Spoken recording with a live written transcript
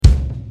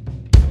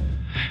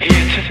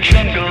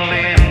jungle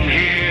in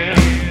here,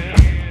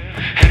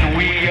 and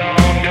we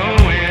all know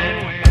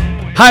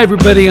it. Hi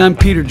everybody, I'm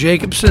Peter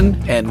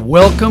Jacobson, and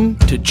welcome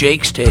to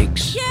Jake's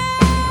Takes.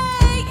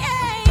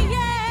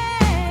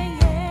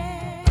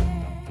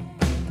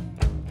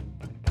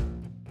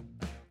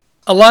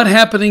 A lot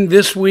happening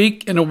this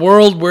week in a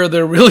world where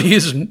there really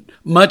isn't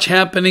much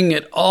happening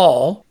at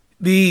all.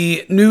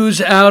 The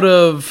news out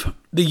of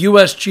the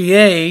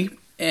USGA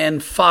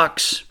and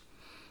Fox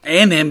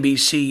and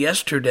NBC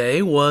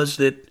yesterday was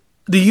that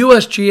the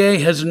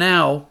USGA has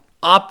now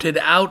opted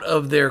out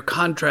of their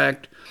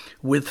contract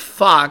with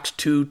Fox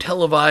to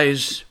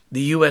televise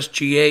the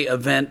USGA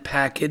event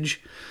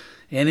package,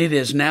 and it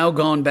has now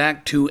gone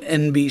back to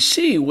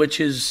NBC, which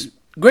is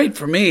great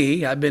for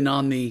me. I've been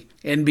on the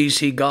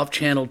NBC Golf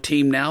Channel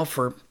team now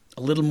for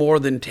a little more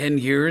than 10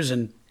 years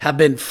and have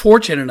been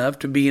fortunate enough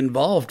to be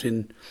involved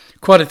in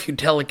quite a few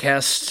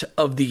telecasts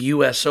of the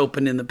U.S.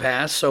 Open in the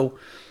past. So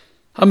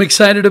I'm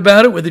excited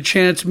about it, with a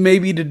chance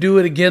maybe to do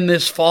it again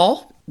this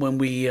fall when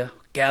we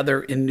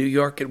gather in New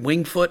York at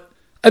Wingfoot.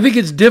 I think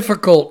it's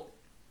difficult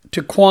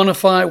to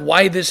quantify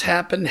why this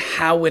happened,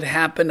 how it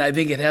happened. I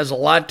think it has a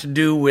lot to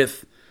do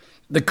with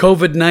the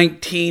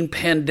COVID-19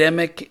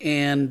 pandemic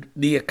and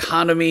the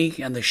economy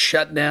and the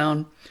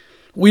shutdown.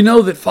 We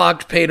know that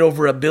Fox paid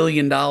over $1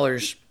 billion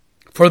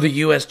for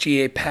the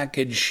USGA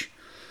package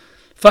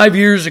 5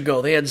 years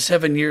ago. They had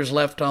 7 years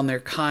left on their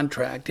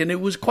contract, and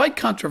it was quite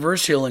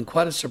controversial and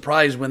quite a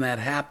surprise when that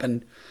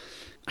happened.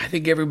 I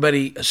think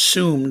everybody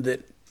assumed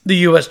that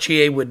the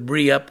USGA would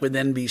re-up with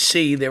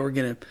NBC. They were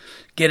going to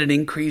get an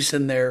increase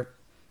in their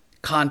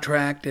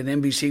contract, and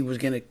NBC was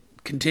going to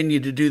continue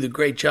to do the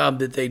great job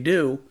that they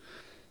do.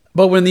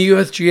 But when the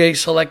USGA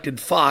selected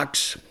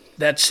Fox,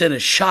 that sent a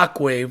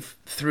shockwave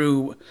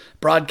through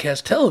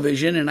broadcast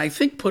television, and I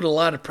think put a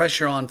lot of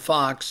pressure on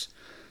Fox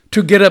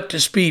to get up to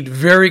speed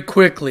very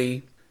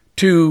quickly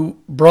to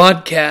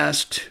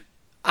broadcast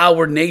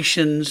our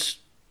nation's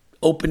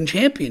Open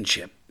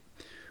Championship,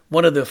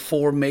 one of the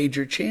 4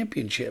 major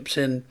championships.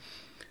 And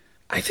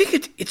I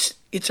think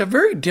it's a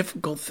very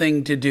difficult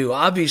thing to do.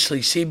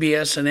 Obviously,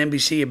 CBS and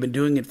NBC have been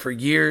doing it for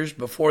years.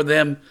 Before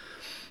them,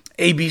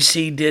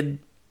 ABC did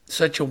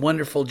such a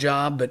wonderful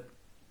job, but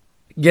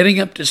getting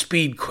up to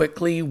speed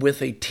quickly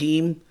with a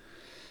team,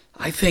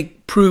 I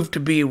think, proved to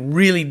be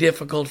really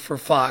difficult for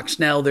Fox.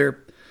 Now, their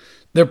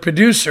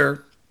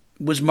producer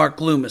was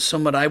Mark Loomis,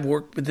 someone I've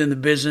worked with in the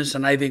business,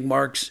 and I think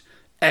Mark's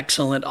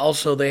excellent.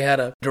 Also, they had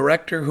a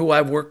director who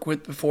I've worked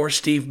with before,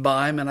 Steve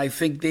Bime, and I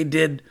think they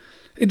did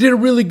a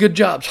really good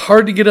job. It's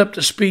hard to get up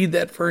to speed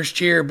that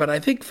first year, but I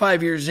think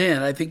 5 years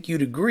in, I think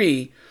you'd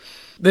agree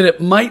that it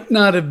might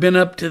not have been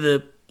up to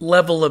the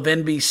level of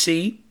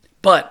NBC,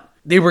 but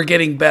they were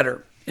getting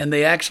better, and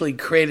they actually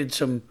created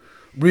some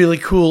really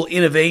cool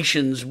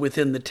innovations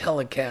within the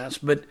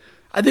telecast. But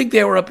I think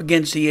they were up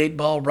against the 8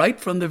 ball right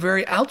from the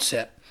very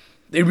outset.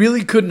 They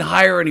really couldn't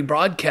hire any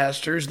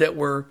broadcasters that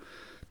were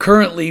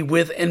currently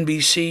with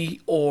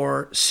NBC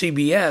or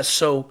CBS,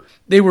 so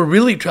they were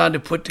really trying to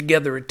put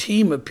together a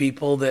team of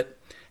people that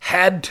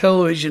had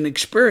television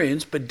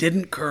experience but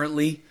didn't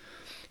currently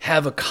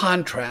have a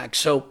contract.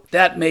 So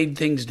that made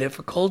things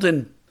difficult,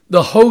 and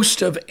the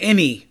host of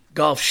any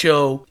golf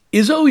show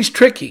is always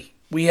tricky.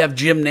 We have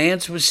Jim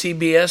Nantz with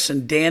CBS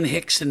and Dan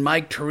Hicks and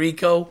Mike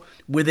Tirico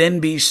with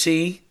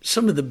NBC,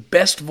 some of the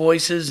best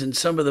voices and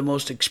some of the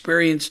most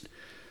experienced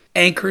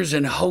anchors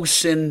and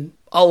hosts in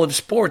all of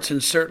sports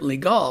and certainly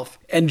golf.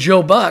 And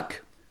Joe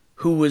Buck,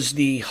 who was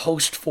the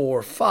host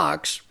for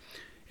Fox,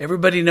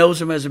 everybody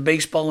knows him as a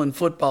baseball and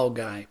football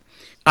guy.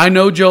 I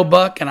know Joe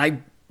Buck, and I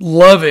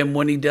love him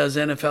when he does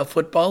NFL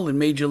football and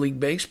Major League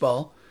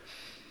Baseball.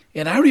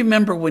 And I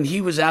remember when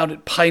he was out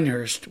at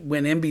Pinehurst,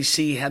 when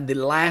NBC had the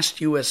last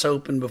U.S.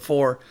 Open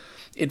before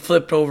it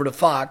flipped over to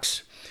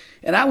Fox.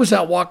 And I was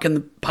out walking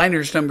the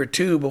Pinehurst number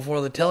 2 before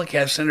the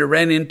telecast, and I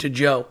ran into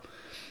Joe.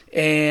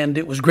 And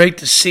it was great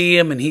to see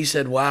him, and he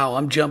said, wow,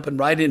 I'm jumping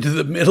right into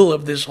the middle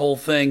of this whole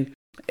thing,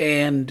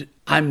 and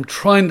I'm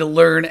trying to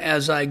learn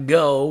as I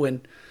go.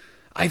 And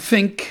I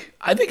think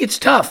it's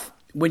tough.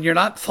 When you're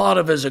not thought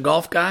of as a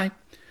golf guy,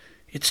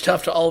 it's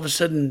tough to all of a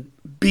sudden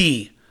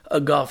be a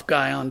golf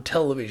guy on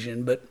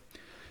television. But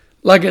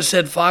like I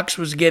said, Fox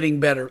was getting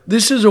better.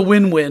 This is a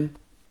win-win.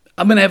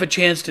 I'm going to have a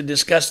chance to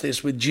discuss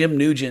this with Jim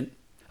Nugent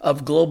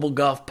of Global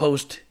Golf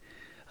Post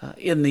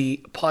in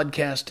the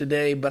podcast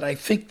today, but I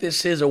think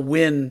this is a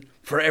win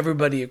for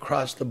everybody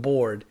across the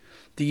board,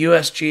 the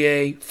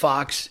USGA,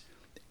 Fox,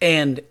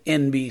 and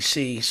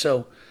NBC.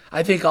 So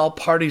I think all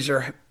parties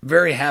are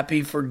very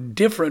happy for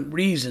different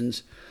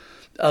reasons,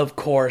 of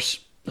course.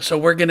 So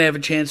we're going to have a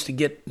chance to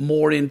get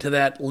more into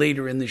that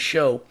later in the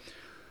show.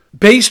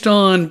 Based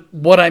on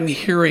what I'm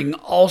hearing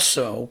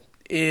also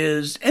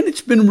is, and it's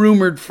been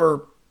rumored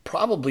for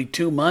probably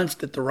 2 months,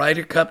 that the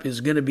Ryder Cup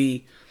is going to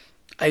be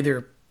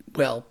either,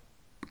 well,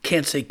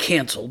 can't say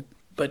canceled,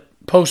 but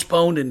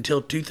postponed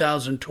until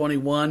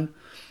 2021.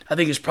 I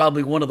think it's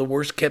probably one of the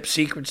worst kept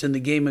secrets in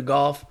the game of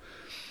golf.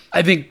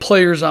 I think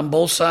players on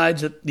both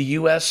sides, the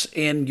U.S.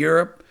 and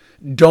Europe,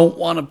 don't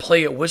want to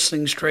play at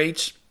Whistling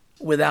Straits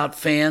without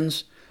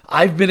fans.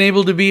 I've been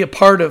able to be a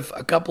part of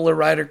a couple of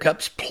Ryder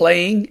Cups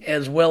playing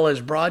as well as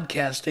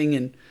broadcasting,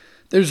 and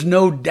there's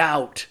no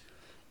doubt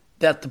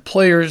that the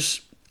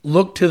players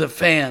look to the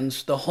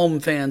fans, the home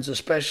fans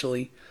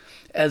especially,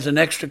 as an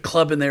extra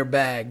club in their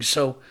bag.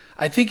 So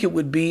I think it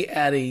would be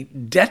at a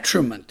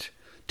detriment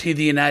to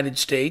the United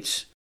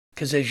States,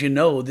 because as you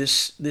know,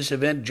 this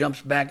event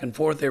jumps back and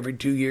forth every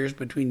 2 years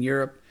between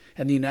Europe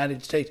and the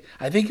United States.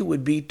 I think it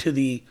would be to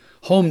the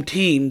home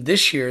team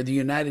this year, the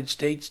United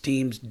States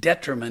team's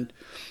detriment,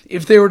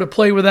 if they were to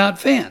play without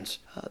fans.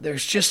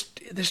 There's just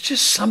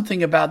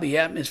something about the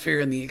atmosphere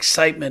and the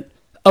excitement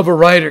of a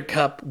Ryder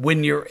Cup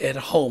when you're at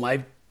home.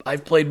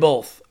 I've played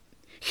both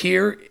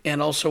here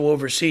and also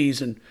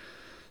overseas, and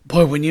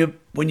boy, when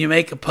you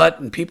make a putt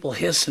and people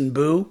hiss and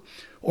boo,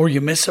 or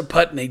you miss a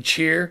putt and they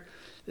cheer,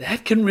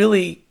 that could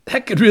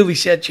really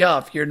set you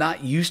off. You're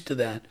not used to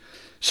that.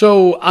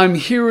 So I'm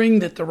hearing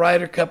that the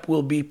Ryder Cup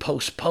will be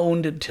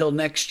postponed until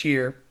next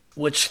year,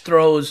 which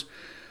throws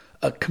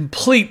a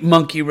complete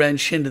monkey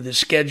wrench into the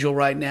schedule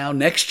right now.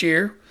 Next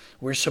year,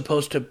 we're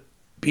supposed to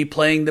be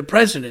playing the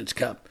President's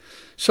Cup.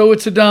 So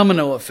it's a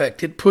domino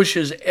effect. It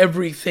pushes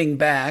everything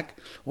back.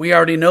 We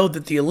already know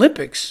that the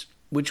Olympics,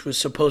 which was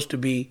supposed to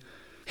be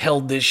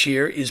held this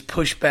year, is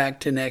pushed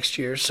back to next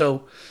year.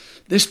 So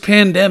this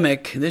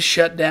pandemic, this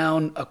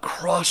shutdown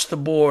across the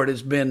board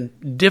has been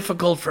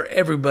difficult for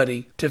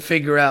everybody to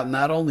figure out,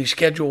 not only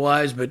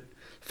schedule-wise, but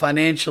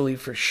financially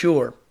for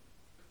sure.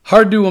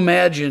 Hard to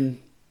imagine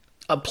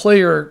a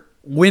player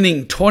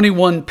winning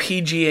 21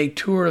 PGA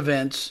Tour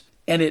events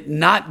and it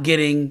not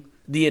getting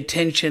the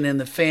attention and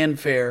the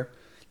fanfare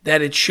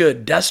that it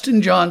should.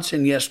 Dustin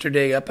Johnson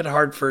yesterday up at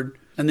Hartford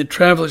and the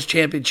Travelers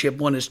Championship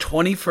won his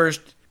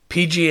 21st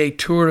PGA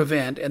Tour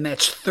event, and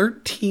that's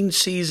 13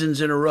 seasons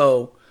in a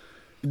row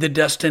that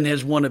Dustin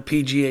has won a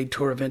PGA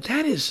Tour event.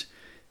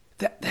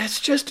 That's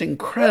just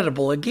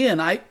incredible. Again,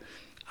 I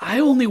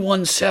only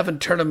won 7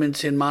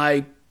 tournaments in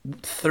my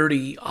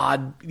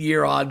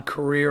 30-odd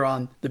career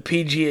on the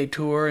PGA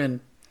Tour, and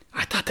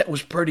I thought that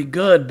was pretty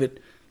good, but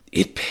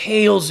it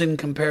pales in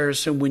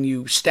comparison when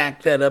you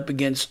stack that up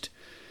against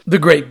the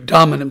great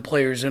dominant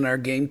players in our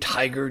game,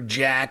 Tiger,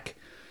 Jack,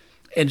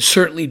 and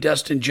certainly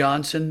Dustin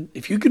Johnson.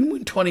 If you can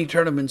win 20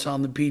 tournaments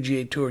on the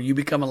PGA Tour, you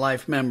become a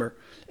life member.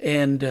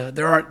 And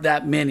there aren't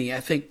that many. I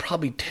think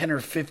probably 10 or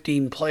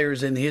 15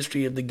 players in the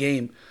history of the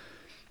game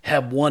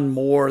have won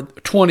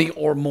 20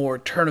 or more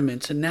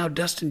tournaments. And now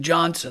Dustin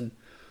Johnson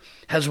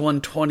has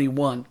won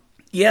 21.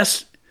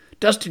 Yes,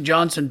 Dustin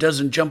Johnson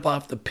doesn't jump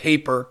off the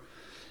paper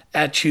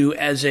at you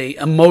as a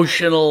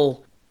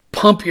emotional,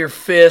 pump your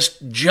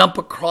fist, jump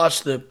across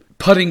the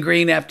putting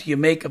green after you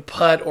make a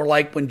putt, or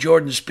like when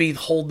Jordan Spieth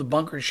holed the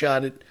bunker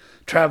shot at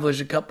Travelers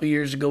a couple of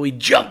years ago. He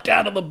jumped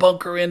out of the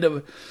bunker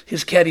into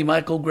his caddy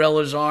Michael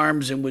Greller's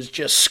arms and was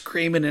just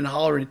screaming and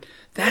hollering.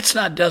 That's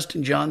not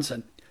Dustin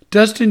Johnson.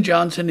 Dustin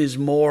Johnson is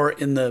more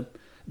in the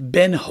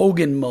Ben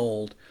Hogan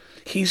mold.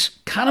 He's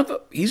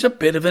a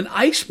bit of an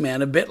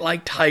Iceman, a bit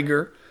like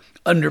Tiger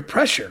under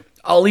pressure.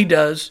 All he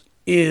does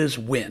is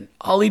win.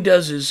 All he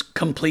does is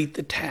complete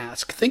the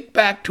task. Think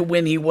back to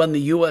when he won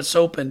the U.S.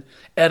 Open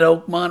at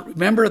Oakmont.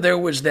 Remember there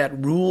was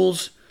that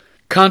rules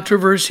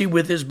controversy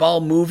with his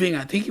ball moving.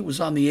 I think it was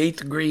on the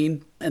 8th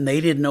green, and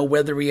they didn't know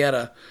whether he had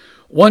a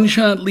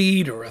 1-shot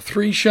lead or a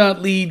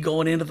 3-shot lead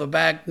going into the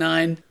back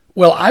 9.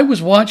 Well, I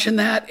was watching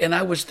that, and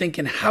I was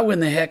thinking, how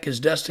in the heck is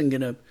Dustin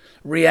going to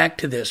react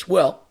to this?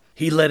 Well,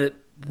 he let it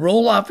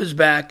roll off his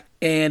back,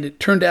 and it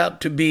turned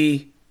out to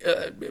be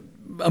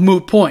a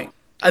moot point.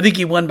 I think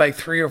he won by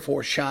 3 or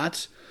 4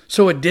 shots,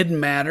 so it didn't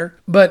matter.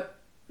 But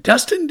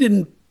Dustin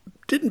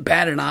didn't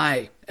bat an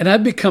eye, and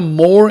I've become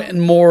more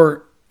and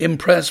more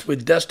impressed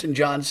with Dustin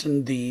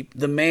Johnson, the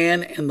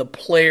man and the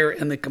player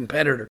and the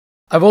competitor.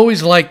 I've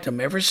always liked him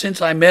ever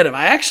since I met him.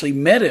 I actually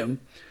met him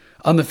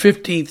on the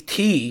 15th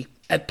tee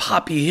at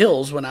Poppy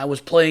Hills when I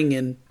was playing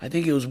in, I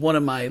think it was one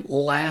of my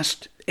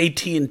last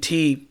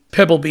AT&T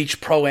Pebble Beach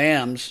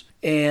Pro-Ams,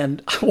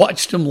 and I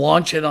watched him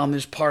launch it on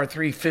this par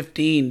 3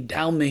 15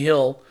 down the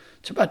hill.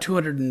 It's about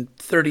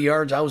 230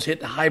 yards. I was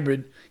hitting a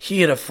hybrid.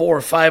 He hit a 4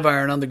 or 5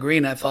 iron on the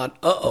green. I thought,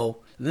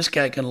 this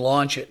guy can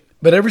launch it.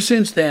 But ever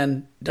since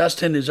then,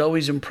 Dustin has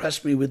always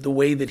impressed me with the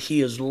way that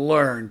he has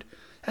learned.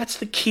 That's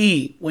the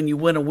key when you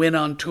win a win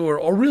on tour,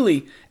 or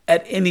really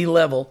at any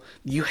level.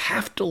 You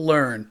have to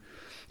learn.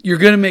 You're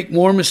going to make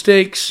more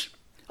mistakes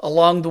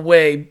along the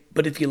way,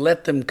 but if you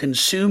let them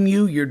consume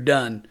you, you're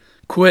done.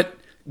 Quit,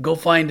 go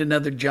find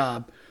another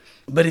job.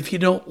 But if you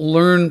don't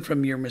learn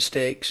from your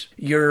mistakes,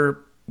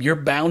 you're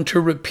bound to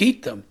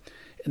repeat them.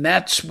 And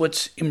that's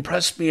what's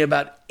impressed me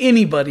about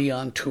anybody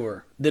on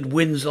tour that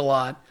wins a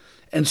lot.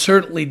 And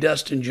certainly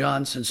Dustin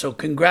Johnson. So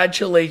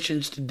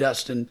congratulations to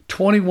Dustin.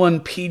 21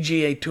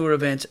 PGA Tour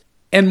events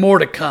and more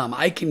to come.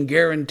 I can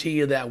guarantee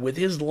you that with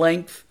his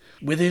length,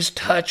 with his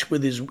touch,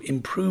 with his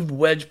improved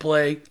wedge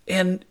play,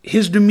 and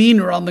his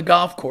demeanor on the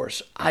golf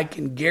course, I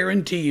can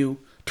guarantee you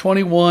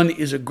 21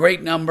 is a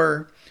great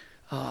number.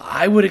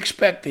 I would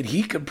expect that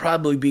he could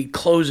probably be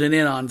closing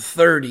in on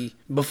 30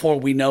 before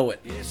we know it.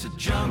 It's a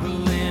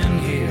jungle in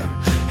here,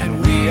 and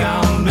we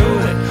all know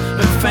it.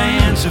 The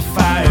fans are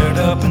fired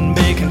up and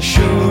making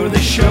sure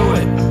they show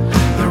it.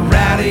 They're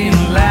rowdy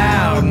and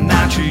loud,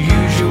 not your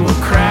usual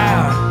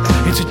crowd.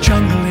 It's a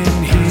jungle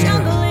in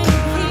here,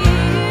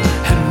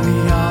 and we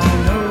all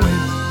know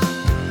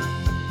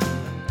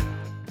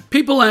it.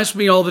 People ask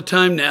me all the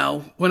time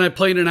now, when I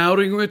play in an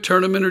outing or a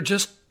tournament or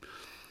just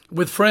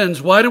with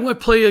friends, why do I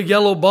play a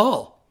yellow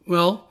ball?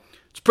 Well,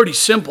 it's pretty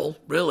simple,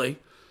 really,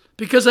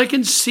 because I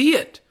can see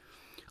it.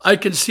 I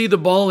can see the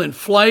ball in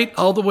flight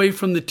all the way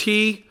from the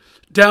tee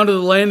down to the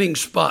landing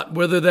spot,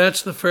 whether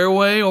that's the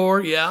fairway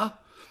or, a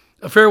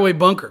fairway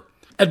bunker.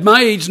 At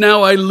my age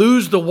now, I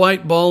lose the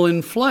white ball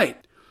in flight.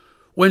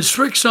 When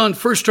Srixon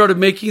first started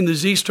making the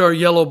Z-Star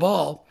yellow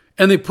ball,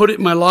 and they put it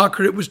in my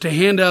locker, it was to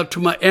hand out to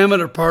my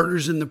amateur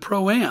partners in the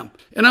Pro-Am.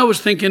 And I was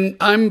thinking,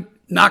 I'm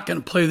not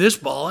going to play this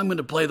ball, I'm going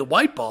to play the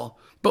white ball.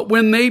 But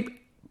when they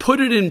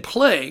put it in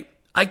play,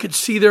 I could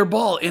see their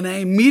ball, and I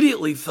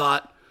immediately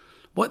thought,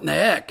 what in the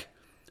heck?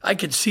 I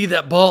could see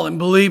that ball, and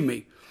believe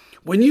me,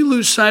 when you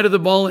lose sight of the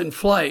ball in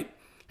flight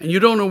and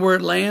you don't know where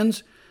it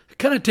lands, it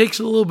kind of takes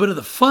a little bit of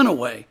the fun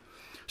away.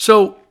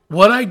 So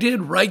what I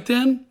did right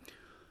then,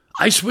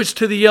 I switched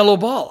to the yellow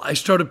ball. I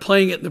started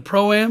playing it in the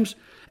Pro-Ams,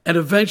 and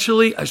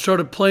eventually I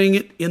started playing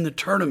it in the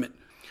tournament.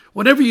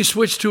 Whenever you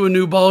switch to a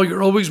new ball,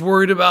 you're always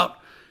worried about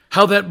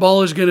how that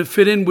ball is going to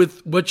fit in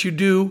with what you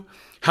do,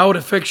 how it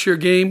affects your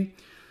game.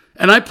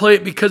 And I play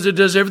it because it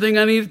does everything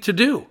I need it to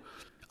do.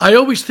 I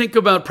always think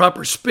about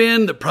proper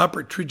spin, the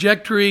proper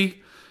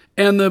trajectory,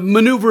 and the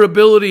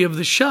maneuverability of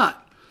the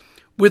shot.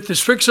 With the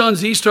Srixon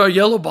Z-Star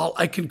yellow ball,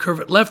 I can curve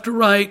it left or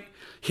right,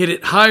 hit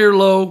it high or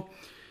low,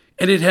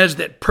 and it has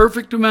that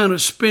perfect amount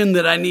of spin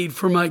that I need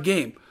for my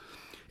game.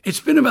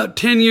 It's been about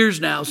 10 years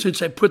now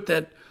since I put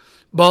that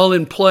ball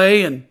in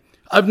play, and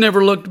I've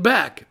never looked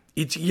back.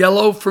 It's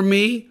yellow for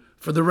me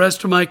for the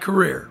rest of my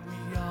career.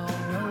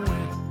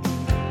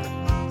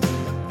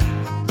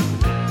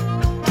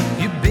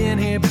 You've been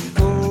here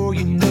before,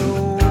 you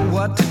know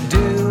what to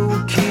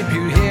do. Keep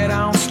your head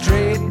on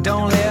straight,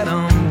 don't let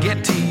them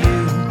get to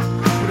you.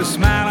 Put a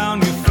smile on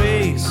your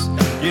face,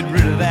 get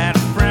rid of that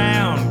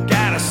frown.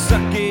 Gotta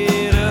suck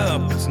it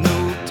up, it's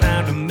no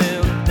time to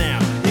melt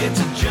down.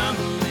 It's a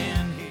jungle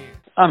in here.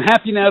 I'm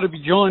happy now to be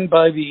joined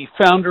by the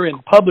founder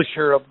and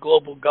publisher of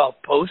Global Golf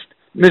Post,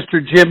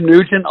 Mr. Jim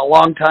Nugent, a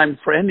longtime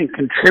friend and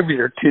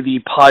contributor to the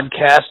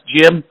podcast.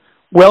 Jim,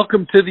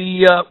 welcome to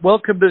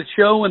the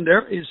show. And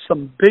there is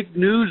some big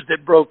news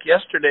that broke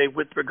yesterday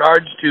with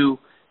regards to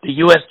the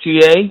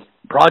USGA,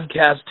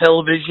 broadcast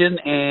television,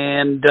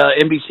 and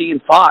NBC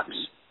and Fox.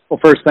 Well,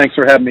 first, thanks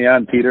for having me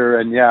on, Peter.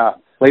 And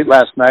late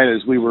last night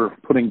as we were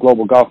putting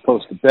Global Golf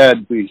Post to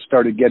bed, we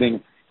started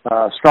getting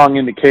strong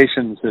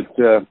indications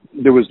that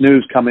there was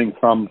news coming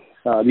from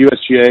the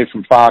USGA,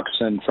 from Fox,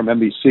 and from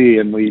NBC,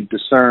 and we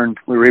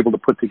were able to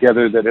put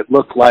together that it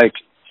looked like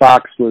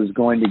Fox was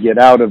going to get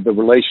out of the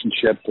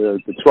relationship,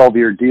 the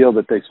 12-year deal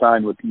that they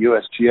signed with the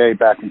USGA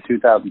back in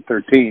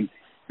 2013,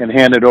 and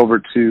hand it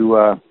over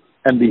to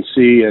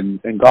NBC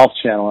and Golf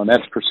Channel, and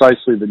that's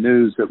precisely the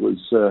news that was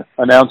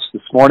announced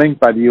this morning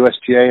by the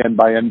USGA and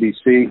by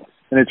NBC,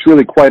 and it's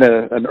really quite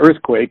an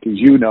earthquake, as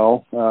you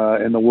know,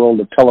 in the world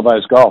of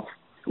televised golf.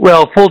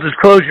 Well, full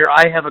disclosure,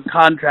 I have a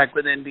contract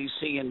with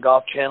NBC and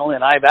Golf Channel,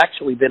 and I've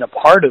actually been a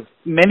part of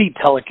many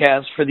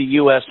telecasts for the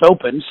U.S.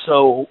 Open,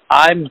 so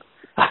I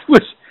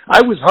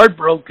was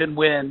heartbroken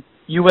when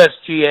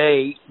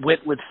USGA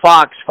went with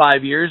Fox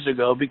 5 years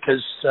ago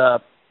because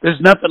there's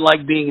nothing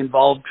like being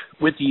involved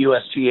with the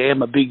USGA.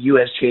 I'm a big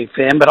USGA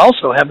fan, but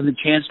also having the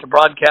chance to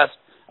broadcast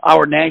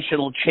our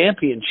national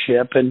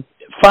championship. And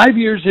 5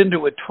 years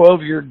into a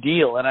 12-year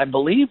deal, and I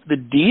believe the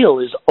deal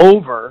is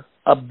over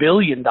 $1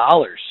 billion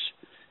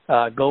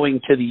going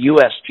to the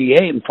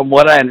USGA. And from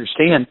what I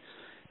understand,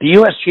 the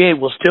USGA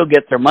will still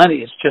get their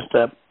money. It's just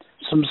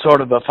some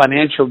sort of a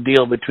financial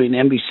deal between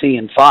NBC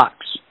and Fox.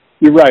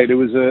 You're right. It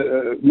was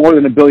more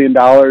than $1 billion,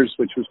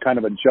 which was kind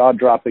of a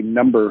jaw-dropping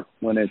number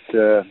when it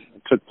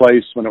took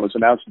place, when it was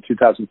announced in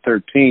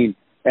 2013.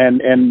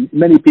 And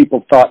many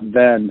people thought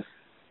then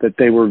that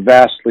they were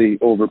vastly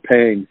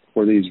overpaying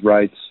for these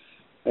rights.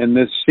 And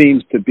this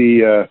seems to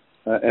be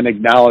an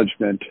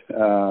acknowledgement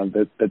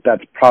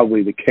that's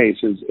probably the case.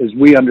 As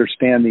we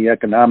understand the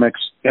economics,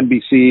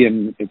 NBC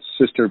and its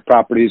sister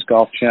properties,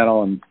 Golf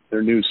Channel and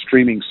their new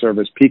streaming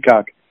service,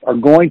 Peacock, are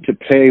going to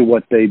pay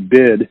what they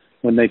bid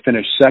when they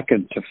finished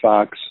second to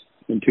Fox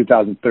in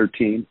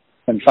 2013.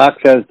 And Fox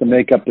has to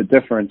make up the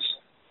difference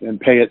and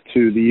pay it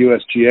to the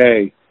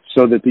USGA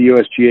so that the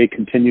USGA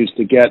continues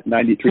to get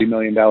 $93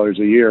 million a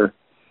year,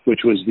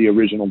 which was the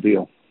original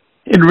deal.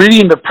 In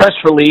reading the press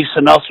release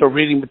and also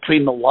reading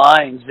between the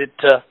lines,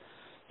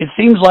 it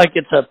seems like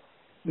it's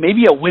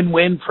maybe a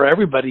win-win for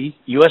everybody.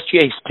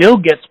 USGA still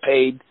gets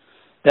paid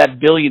that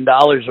 $1 billion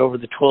over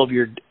the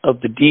 12-year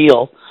of the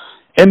deal.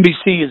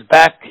 NBC is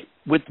back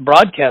with the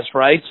broadcast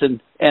rights,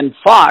 and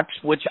Fox,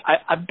 which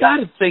I've got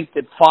to think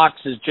that Fox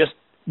is just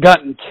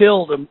gotten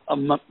killed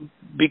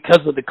because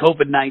of the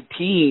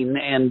COVID-19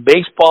 and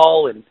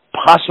baseball and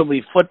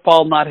possibly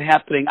football not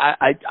happening.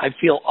 I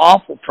feel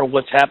awful for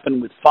what's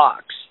happened with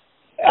Fox.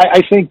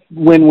 I think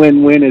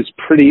win-win-win is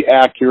pretty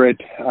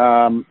accurate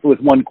with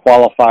one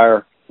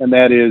qualifier, and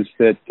that is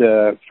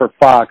that for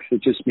Fox,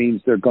 it just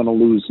means they're going to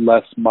lose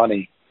less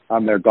money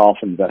on their golf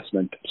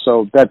investment.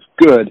 So that's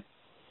good,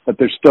 but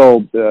they're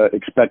still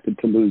expected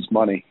to lose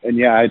money. And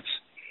yeah,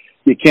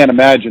 you can't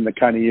imagine the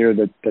kind of year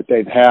that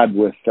they've had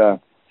with,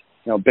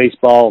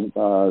 baseball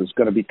is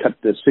going to be cut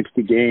to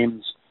 60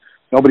 games.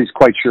 Nobody's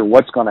quite sure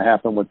what's going to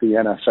happen with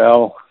the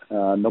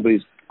NFL.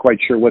 Nobody's quite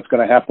sure what's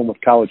going to happen with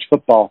college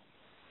football.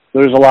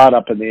 There's a lot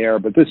up in the air,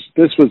 but this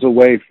was a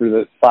way for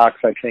the Fox,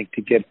 I think,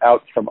 to get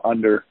out from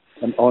under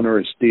an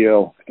onerous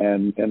deal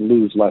and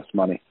lose less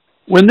money.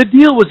 When the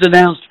deal was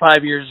announced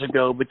 5 years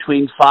ago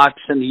between Fox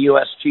and the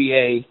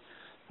USGA,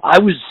 I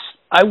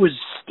was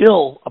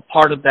still a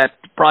part of that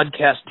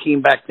broadcast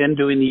team back then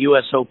doing the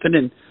U.S. Open,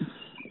 and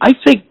I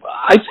think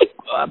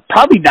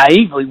probably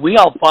naively we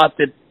all thought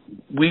that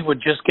we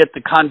would just get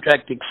the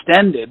contract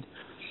extended.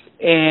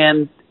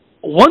 And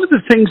one of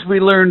the things we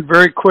learned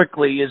very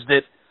quickly is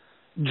that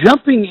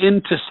jumping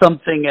into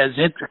something as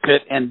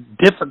intricate and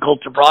difficult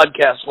to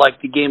broadcast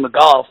like the game of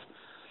golf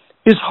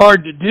is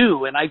hard to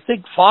do, and I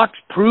think Fox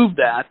proved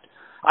that.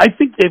 I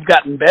think they've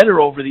gotten better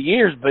over the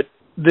years, but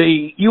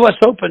the U.S.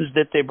 Opens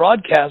that they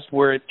broadcast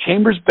were at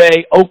Chambers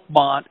Bay,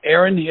 Oakmont,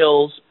 Erin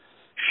Hills,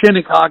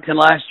 Shinnecock, and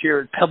last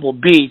year at Pebble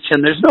Beach,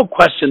 and there's no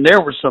question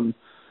there were some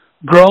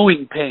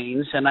growing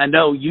pains, and I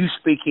know you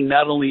speaking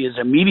not only as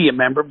a media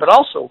member but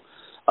also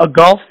a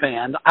golf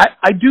fan,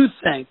 I do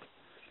think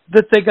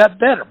that they got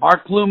better.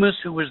 Mark Loomis,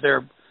 who was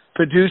their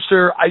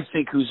producer, I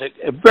think who's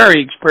a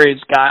very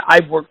experienced guy.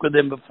 I've worked with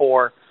him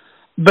before,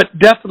 but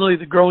definitely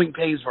the growing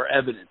pains were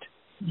evident.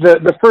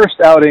 The first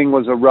outing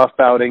was a rough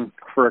outing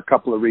for a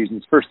couple of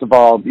reasons. First of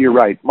all, you're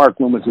right. Mark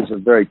Loomis is a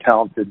very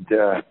talented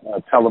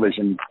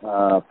television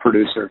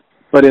producer.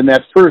 But in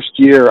that first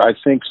year, I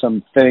think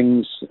some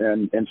things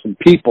and some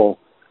people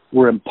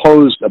were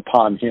imposed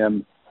upon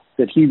him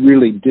that he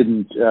really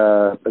didn't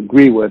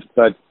agree with.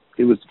 But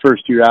it was the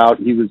first year out.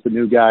 He was the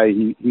new guy.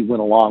 He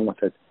went along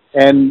with it.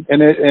 And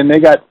they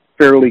got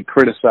fairly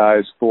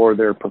criticized for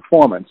their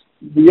performance.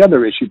 The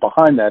other issue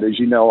behind that, as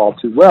you know all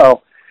too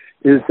well,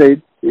 is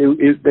they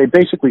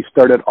basically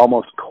started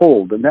almost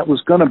cold, and that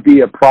was going to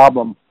be a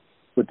problem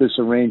with this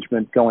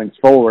arrangement going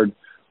forward.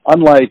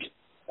 Unlike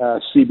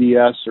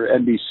CBS or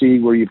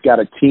NBC, where you've got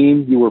a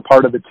team, you were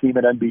part of the team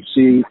at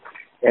NBC,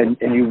 and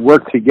you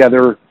work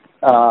together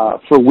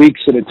for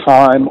weeks at a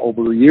time,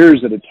 over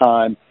years at a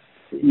time.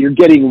 You're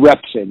getting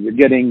reps in. You're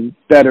getting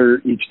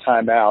better each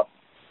time out.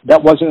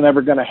 That wasn't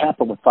ever going to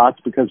happen with Fox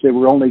because they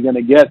were only going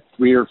to get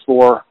 3 or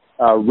 4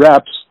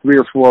 reps, 3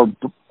 or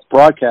 4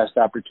 broadcast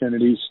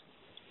opportunities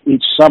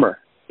each summer.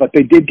 But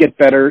they did get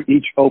better.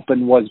 Each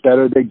Open was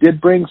better. They did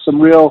bring some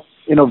real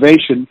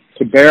innovation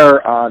to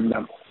bear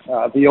on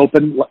the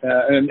Open,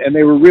 and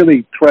they were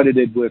really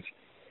credited with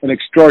an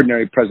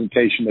extraordinary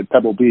presentation at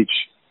Pebble Beach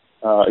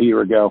a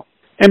year ago.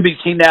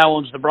 NBC now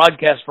owns the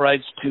broadcast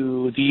rights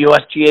to the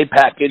USGA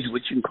package,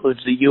 which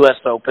includes the U.S.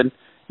 Open.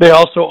 They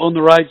also own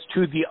the rights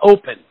to the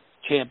Open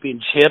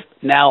Championship,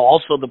 now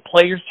also the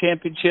Players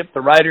Championship,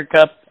 the Ryder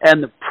Cup,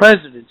 and the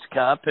President's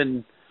Cup.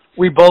 And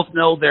we both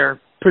know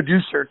their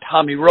producer,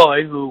 Tommy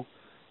Roy, who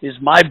is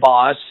my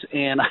boss.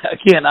 And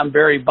again, I'm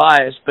very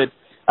biased, but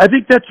I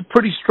think that's a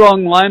pretty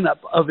strong lineup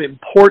of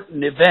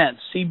important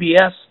events.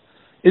 CBS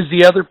is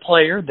the other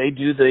player. They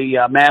do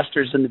the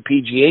Masters and the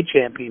PGA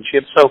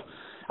Championship. So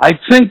I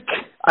think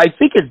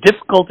as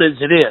difficult as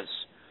it is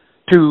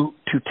to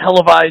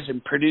televise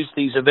and produce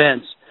these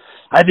events,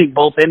 I think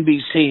both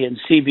NBC and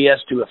CBS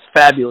do a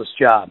fabulous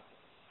job.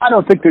 I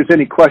don't think there's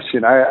any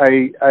question.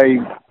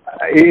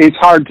 It's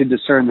hard to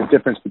discern the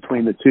difference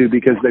between the two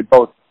because they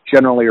both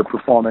generally are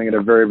performing at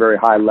a very, very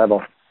high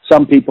level.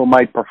 Some people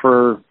might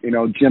prefer,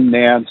 Jim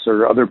Nance,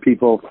 or other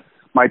people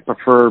might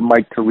prefer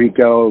Mike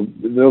Tirico.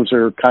 Those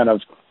are kind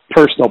of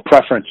personal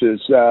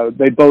preferences.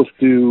 They both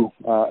do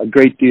a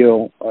great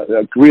deal,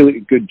 a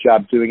really good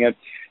job doing it.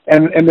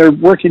 And they're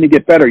working to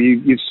get better.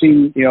 You've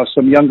seen,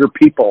 some younger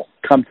people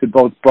come to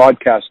both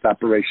broadcast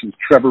operations.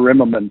 Trevor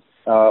Immelman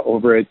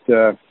over at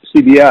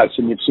CBS,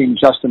 and you've seen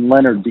Justin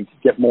Leonard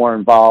get more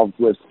involved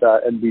with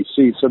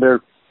NBC. So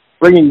they're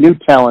bringing new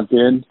talent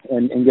in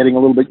and getting a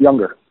little bit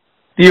younger.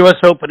 The U.S.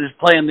 Open is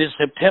playing this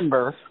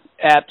September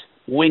at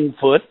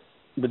Wingfoot,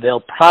 but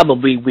they'll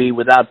probably be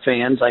without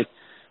fans.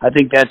 I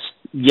think that's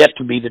yet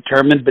to be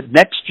determined. But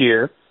next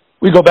year,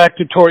 we go back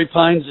to Torrey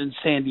Pines in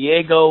San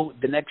Diego.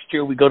 The next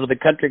year, we go to the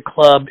Country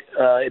Club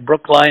at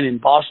Brookline in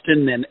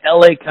Boston, and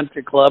L.A.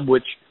 Country Club,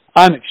 which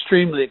I'm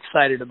extremely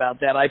excited about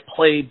that. I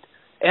played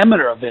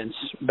amateur events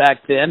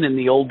back then in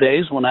the old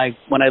days when I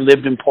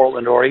lived in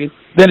Portland, Oregon.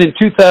 Then in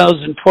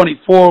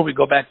 2024, we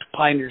go back to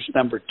Pinehurst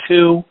number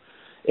 2,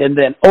 and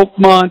then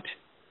Oakmont,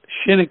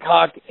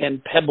 Shinnecock,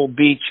 and Pebble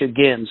Beach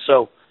again.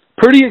 So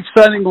pretty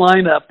exciting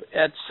lineup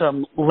at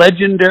some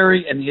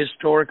legendary and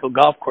historical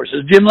golf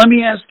courses. Jim, let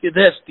me ask you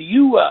this. Do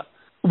you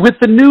with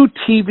the new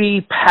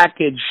TV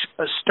package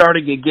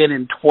starting again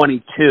in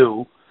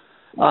 22,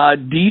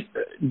 do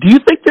you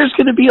think there's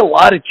going to be a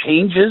lot of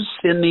changes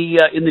in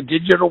the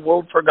digital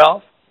world for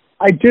golf?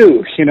 I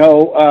do,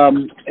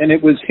 and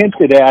it was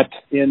hinted at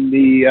in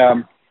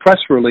the press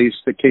release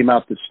that came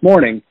out this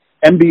morning.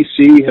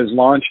 NBC has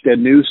launched a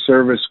new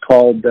service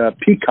called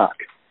Peacock.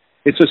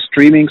 It's a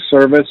streaming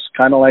service,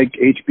 kind of like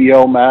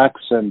HBO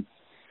Max and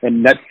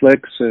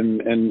Netflix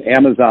and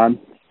Amazon.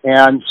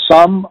 And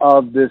some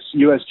of this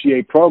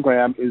USGA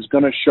program is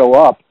going to show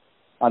up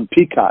on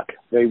Peacock.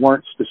 They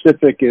weren't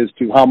specific as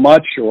to how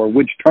much or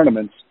which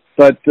tournaments,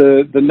 but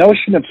the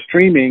notion of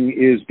streaming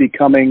is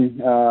becoming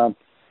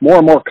more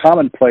and more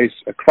commonplace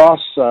across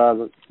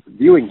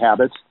viewing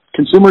habits.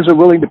 Consumers are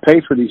willing to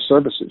pay for these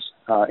services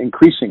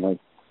increasingly.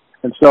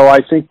 And so I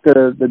think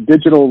the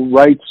digital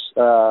rights,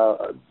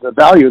 the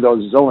value of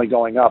those is only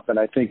going up, and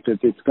I think that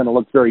it's going to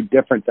look very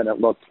different than it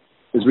looked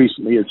as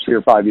recently as 3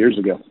 or 5 years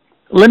ago.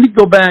 Let me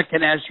go back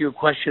and ask you a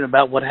question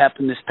about what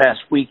happened this past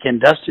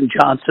weekend. Dustin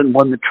Johnson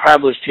won the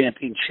Travelers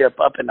Championship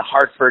up in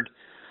Hartford.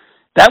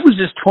 That was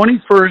his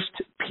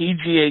 21st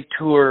PGA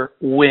Tour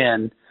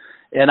win,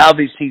 and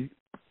obviously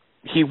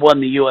he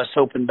won the U.S.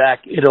 Open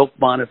back at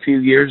Oakmont a few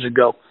years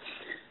ago.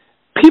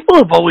 People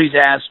have always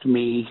asked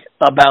me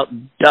about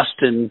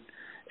Dustin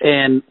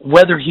and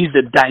whether he's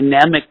a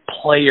dynamic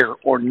player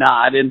or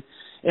not, and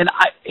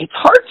it's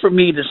hard for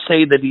me to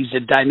say that he's a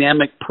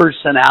dynamic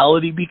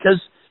personality because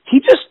he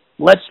just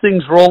lets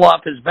things roll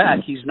off his back.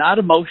 He's not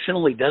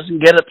emotional. He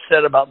doesn't get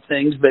upset about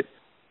things. But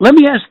let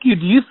me ask you,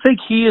 do you think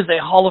he is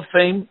a Hall of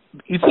Fame?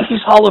 You think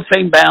he's Hall of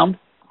Fame bound?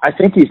 I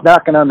think he's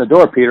knocking on the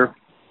door, Peter.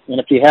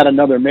 And if he had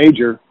another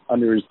major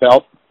under his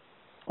belt,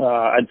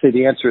 I'd say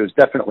the answer is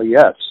definitely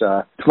yes.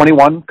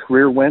 21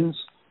 career wins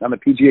on the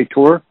PGA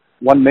Tour,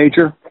 one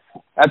major.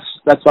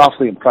 That's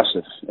awfully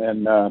impressive.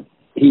 And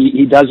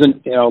he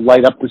doesn't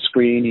light up the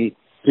screen.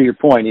 To your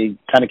point, he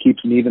kind of keeps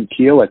an even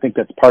keel. I think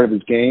that's part of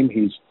his game.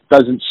 He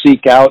doesn't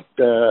seek out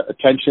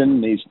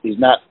attention. He's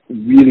not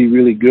really,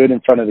 really good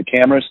in front of the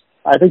cameras.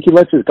 I think he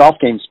lets his golf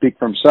game speak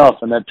for himself.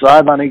 And that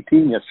drive on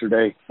 18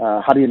 yesterday,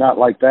 how do you not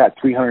like that?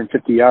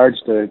 350 yards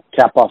to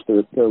cap off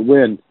the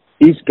win.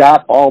 He's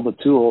got all the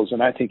tools,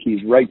 and I think he's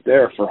right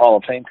there for Hall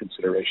of Fame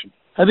consideration.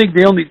 I think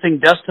the only thing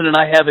Dustin and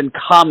I have in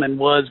common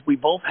was we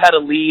both had a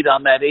lead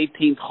on that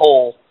 18th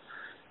hole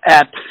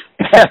at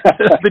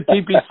the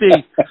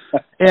TPC.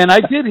 And I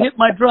did hit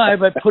my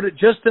drive. I put it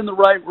just in the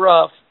right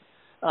rough,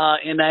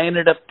 and I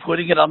ended up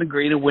putting it on the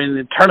green and winning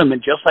the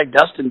tournament just like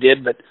Dustin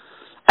did. But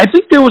I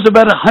think there was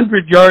about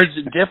 100 yards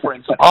of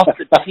difference off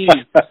the tee.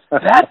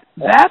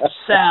 That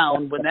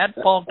sound, when that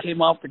ball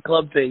came off the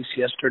club face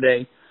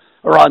yesterday,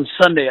 or on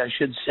Sunday, I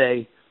should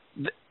say,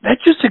 that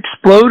just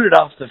exploded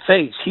off the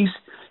face.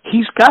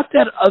 He's got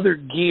that other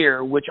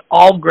gear, which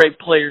all great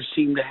players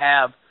seem to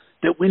have,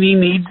 that when he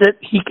needs it,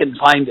 he can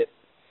find it.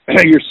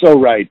 You're so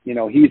right.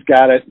 He's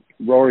got it.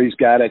 Rory's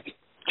got it.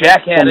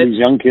 Jack had it. These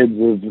young kids,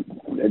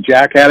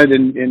 Jack had it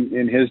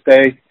in his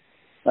day.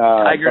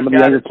 Some of the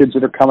younger kids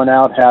that are coming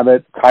out have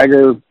it.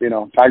 Tiger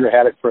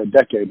had it for a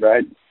decade,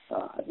 right?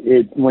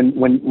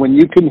 When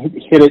you can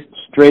hit it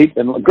straight,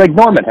 and Greg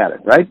Norman had it,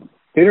 right?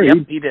 Peter, yep,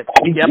 he did.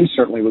 Yep. He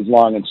certainly was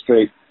long and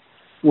straight.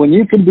 When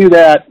you can do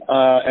that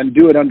and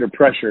do it under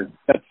pressure,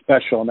 that's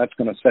special, and that's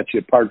going to set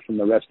you apart from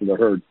the rest of the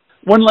herd.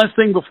 One last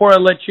thing before I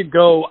let you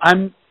go.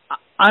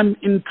 I'm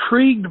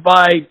intrigued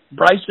by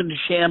Bryson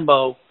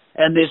DeChambeau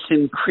and this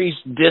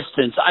increased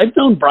distance. I've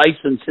known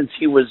Bryson since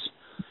he was,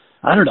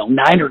 9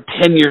 or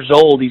 10 years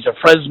old. He's a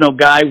Fresno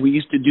guy. We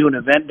used to do an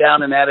event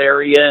down in that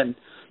area, and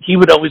he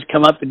would always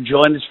come up and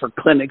join us for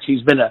clinics.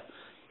 He's been a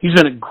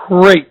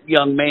great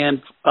young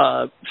man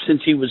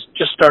since he was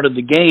just started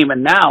the game,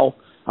 and now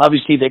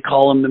obviously they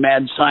call him the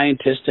mad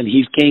scientist, and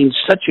he's gained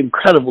such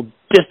incredible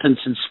distance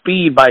and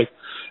speed by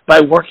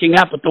working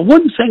out. But the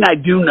one thing I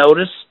do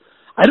notice,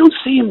 I don't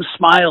see him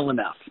smile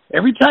enough.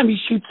 Every time he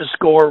shoots a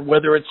score,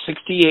 whether it's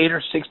 68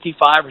 or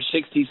 65 or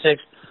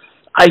 66,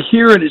 I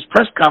hear in his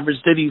press conference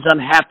that he's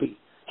unhappy.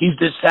 He's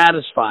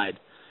dissatisfied.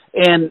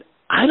 And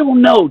I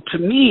don't know. To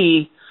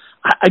me,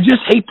 I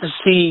just hate to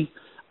see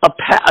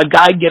a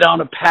guy get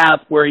on a path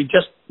where he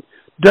just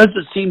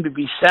doesn't seem to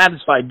be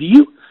satisfied. Do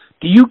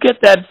you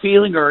get that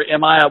feeling, or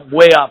am I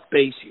way off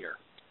base here?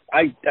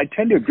 I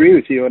tend to agree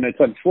with you, and it's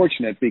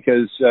unfortunate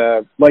because,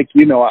 like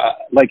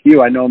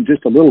you, I know him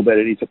just a little bit,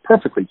 and he's a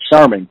perfectly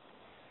charming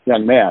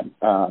young man.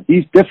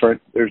 He's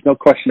different. There's no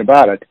question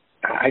about it.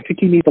 I think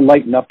he needs to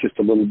lighten up just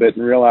a little bit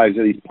and realize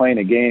that he's playing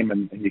a game,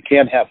 and you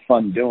can't have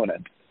fun doing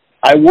it.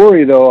 I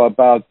worry, though,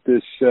 about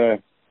this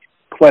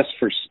quest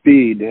for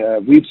speed.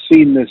 We've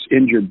seen this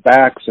injured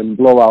backs and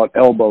blowout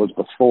elbows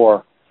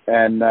before,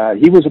 and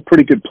he was a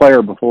pretty good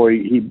player before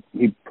he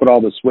put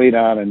all this weight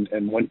on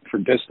and went for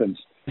distance.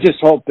 I just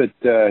hope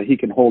that he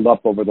can hold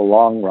up over the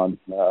long run.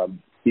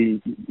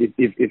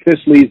 If this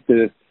leads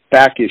to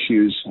back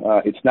issues,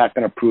 it's not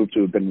going to prove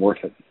to have been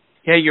worth it.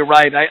 Yeah, you're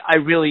right. I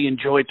really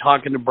enjoy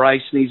talking to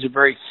Bryson. He's a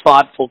very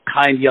thoughtful,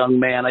 kind young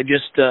man. I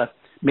just,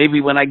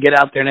 maybe when I get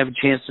out there and have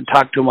a chance to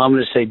talk to him, I'm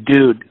going to say,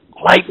 dude,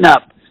 lighten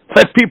up.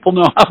 let people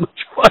know how much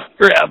fun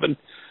you're having,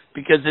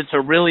 because it's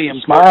a really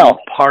important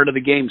part of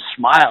the game.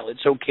 Smile.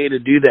 It's okay to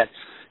do that.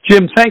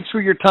 Jim, thanks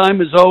for your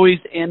time as always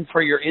and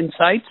for your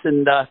insights,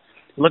 and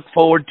look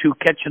forward to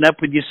catching up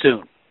with you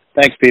soon.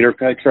 Thanks, Peter.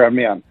 Thanks for having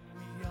me on.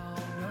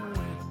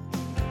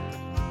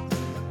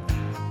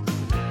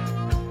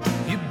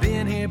 You've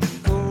been here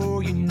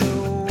before, you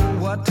know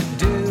what to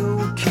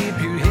do.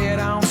 Keep your head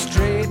on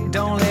straight,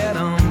 don't let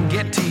them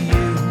get to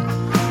you.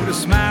 Put a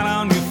smile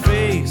on your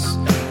face,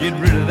 get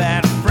rid of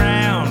that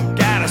frown.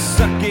 Gotta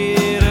suck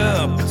it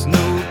up, it's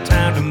no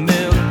time to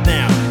melt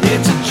down.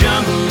 It's a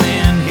jungle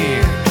in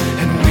here,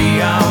 and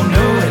we all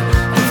know it.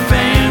 The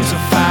fans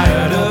are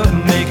fired up,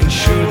 making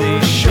sure they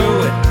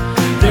show it.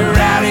 They're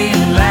rowdy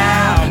and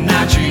loud,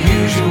 not your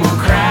usual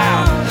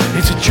crowd.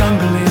 It's a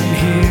jungle in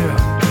here,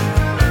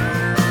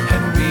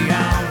 and we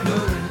all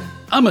know it.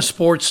 I'm a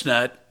sports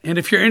nut, and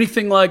if you're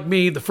anything like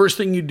me, the first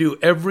thing you do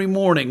every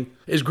morning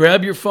is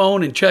grab your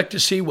phone and check to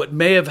see what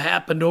may have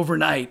happened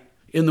overnight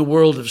in the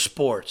world of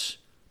sports.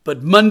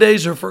 But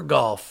Mondays are for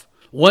golf.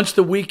 Once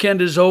the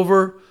weekend is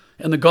over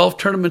and the golf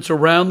tournaments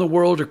around the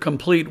world are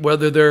complete,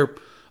 whether they're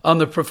on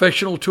the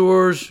professional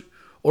tours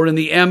or in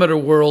the amateur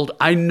world,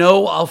 I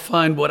know I'll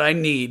find what I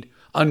need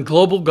on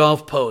Global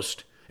Golf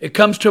Post. It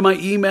comes to my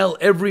email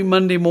every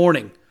Monday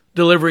morning,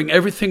 delivering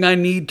everything I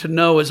need to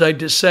know as I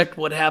dissect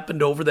what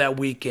happened over that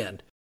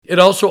weekend. It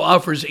also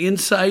offers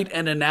insight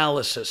and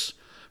analysis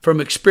from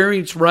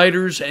experienced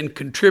writers and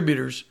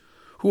contributors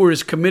who are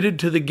as committed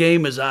to the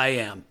game as I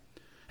am.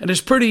 And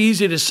it's pretty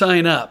easy to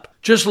sign up.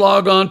 Just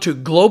log on to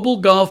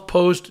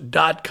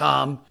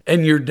globalgolfpost.com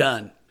and you're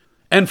done.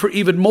 And for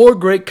even more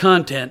great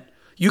content,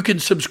 you can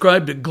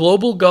subscribe to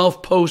Global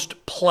Golf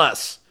Post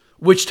Plus,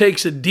 which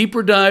takes a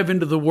deeper dive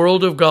into the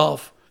world of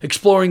golf,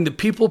 exploring the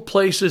people,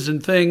 places,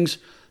 and things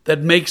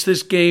that makes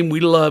this game we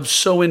love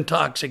so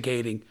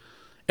intoxicating.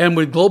 And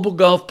with Global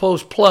Golf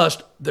Post Plus,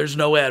 there's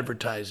no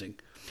advertising.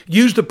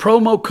 Use the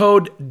promo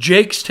code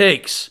Jake's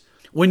Takes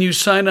when you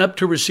sign up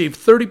to receive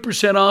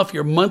 30% off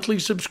your monthly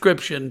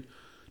subscription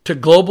to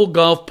Global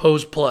Golf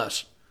Post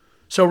Plus.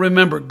 So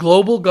remember,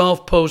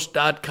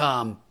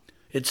 globalgolfpost.com.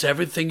 It's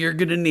everything you're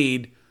going to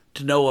need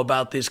to know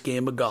about this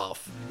game of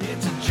golf.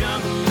 It's a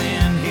jungle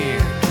in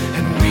here,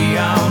 and we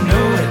all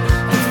know it.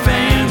 The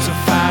fans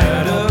are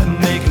fired up,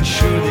 making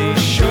sure they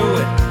show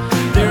it.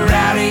 They're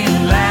rowdy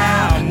and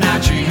loud,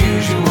 not your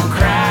usual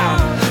crowd.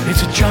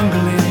 It's a jungle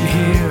in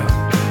here,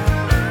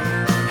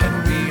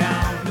 and we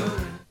all know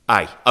it.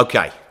 Hey,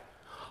 okay.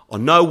 I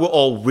know we're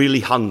all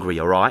really hungry,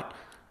 all right?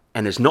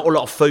 And there's not a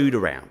lot of food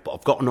around, but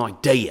I've got an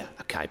idea,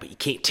 okay? But you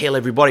can't tell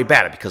everybody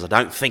about it because I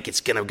don't think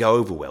it's going to go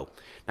over well.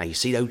 Now, you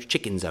see those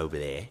chickens over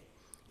there?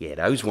 Yeah,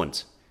 those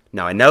ones.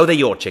 Now, I know they're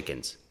your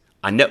chickens.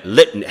 I know,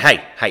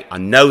 hey, I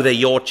know they're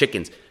your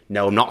chickens.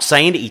 No, I'm not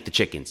saying to eat the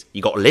chickens.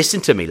 You got to listen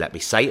to me. Let me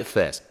say it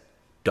first.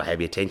 Do I have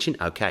your attention?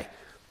 Okay.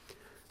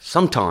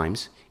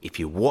 Sometimes, if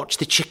you watch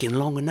the chicken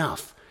long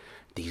enough,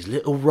 these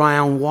little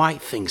round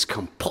white things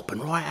come popping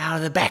right out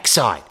of the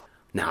backside.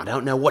 Now, I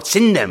don't know what's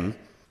in them.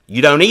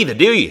 You don't either,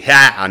 do you?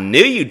 Ha, I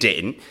knew you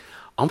didn't.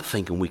 I'm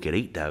thinking we could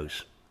eat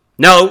those.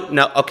 No,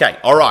 okay,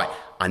 all right.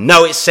 I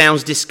know it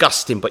sounds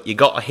disgusting, but you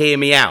got to hear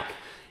me out.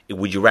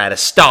 Would you rather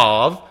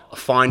starve or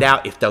find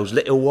out if those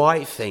little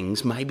white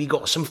things maybe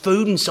got some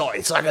food inside?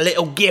 It's like a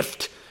little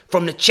gift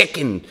from the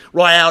chicken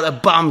right out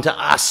of bum to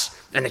us.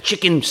 And the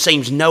chicken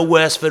seems no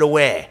worse for the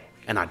wear.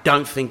 And I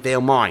don't think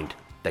they'll mind.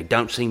 They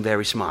don't seem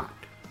very smart.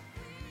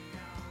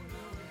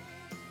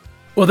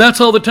 Well,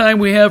 that's all the time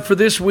we have for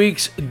this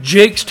week's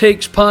Jake's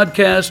Takes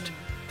podcast.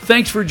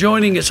 Thanks for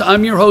joining us.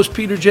 I'm your host,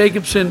 Peter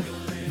Jacobson.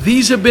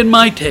 These have been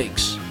my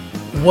takes.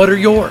 What are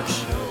yours?